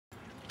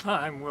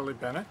Hi, I'm Willie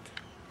Bennett.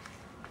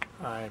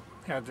 I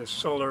had this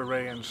solar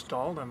array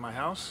installed in my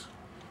house.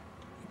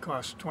 It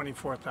cost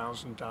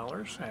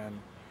 $24,000 and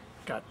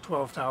got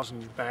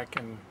 $12,000 back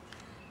in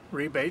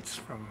rebates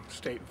from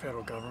state and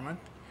federal government.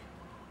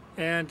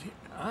 And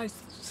I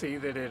see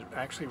that it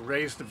actually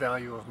raised the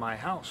value of my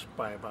house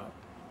by about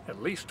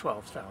at least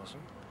 $12,000.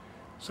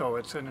 So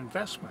it's an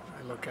investment.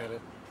 I look at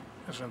it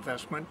as an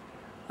investment.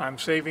 I'm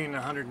saving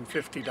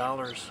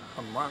 $150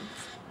 a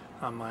month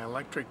on my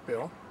electric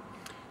bill.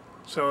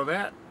 So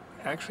that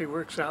actually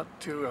works out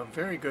to a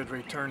very good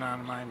return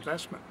on my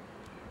investment.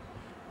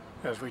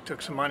 As we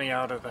took some money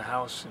out of the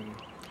house and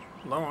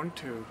loan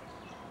to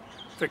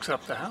fix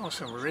up the house,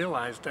 and we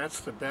realized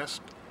that's the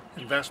best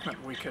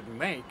investment we could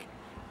make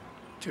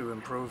to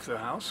improve the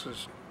house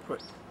is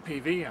put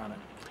PV on it.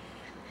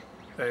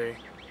 The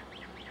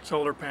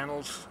solar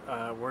panels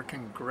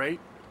working great,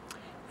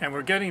 and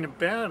we're getting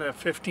about a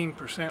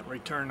 15%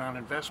 return on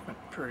investment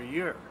per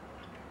year.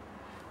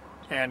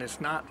 And it's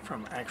not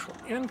from actual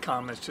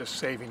income, it's just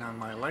saving on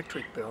my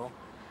electric bill,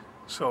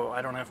 so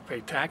I don't have to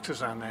pay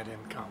taxes on that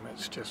income.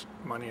 It's just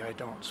money I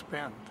don't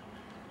spend.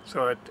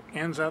 So it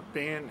ends up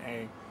being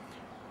a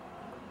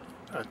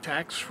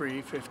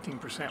tax-free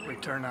 15%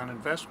 return on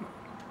investment.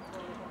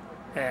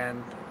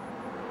 And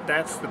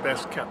that's the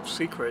best kept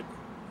secret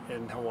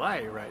in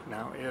Hawaii right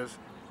now, is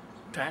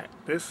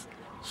this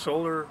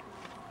solar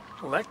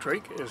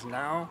electric is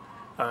now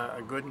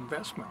a good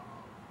investment.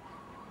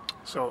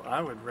 So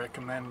I would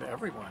recommend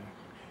everyone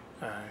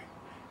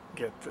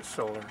get the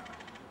solar.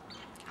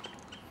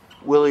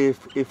 Willie,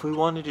 if we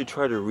wanted to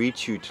try to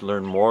reach you to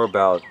learn more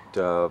about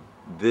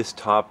this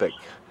topic,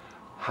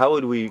 how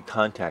would we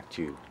contact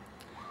you?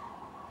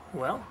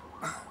 Well,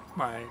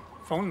 my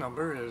phone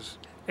number is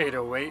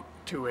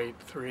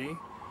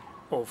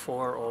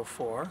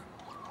 808-283-0404,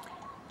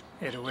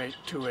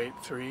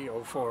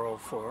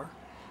 808-283-0404,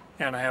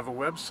 and I have a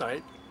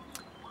website,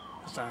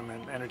 because I'm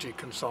an energy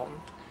consultant.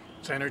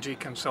 It's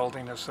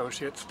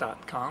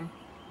energyconsultingassociates.com.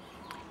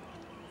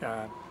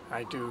 I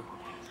do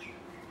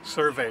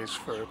surveys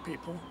for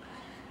people.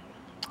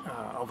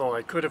 Although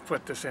I could have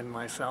put this in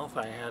myself,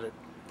 I had it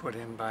put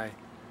in by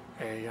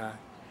a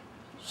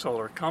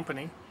solar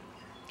company.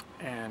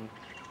 And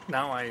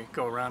now I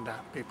go around to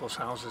people's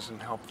houses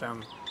and help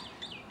them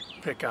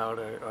pick out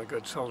a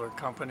good solar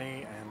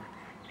company and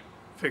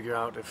figure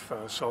out if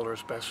solar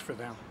is best for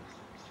them.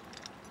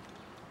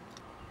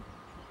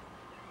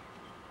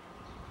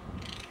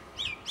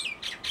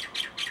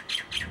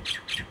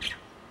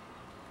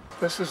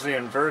 This is the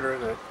inverter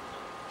that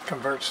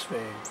converts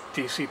the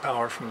DC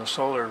power from the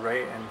solar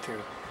array into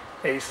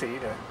AC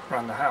to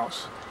run the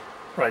house.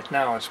 Right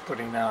now it's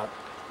putting out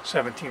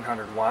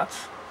 1700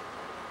 watts,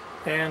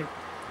 and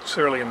it's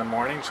early in the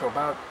morning, so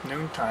about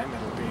noontime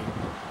it'll be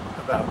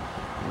about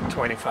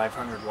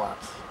 2500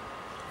 watts,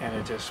 and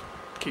it just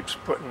keeps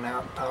putting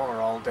out power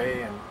all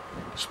day and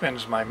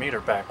spins my meter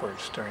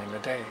backwards during the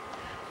day.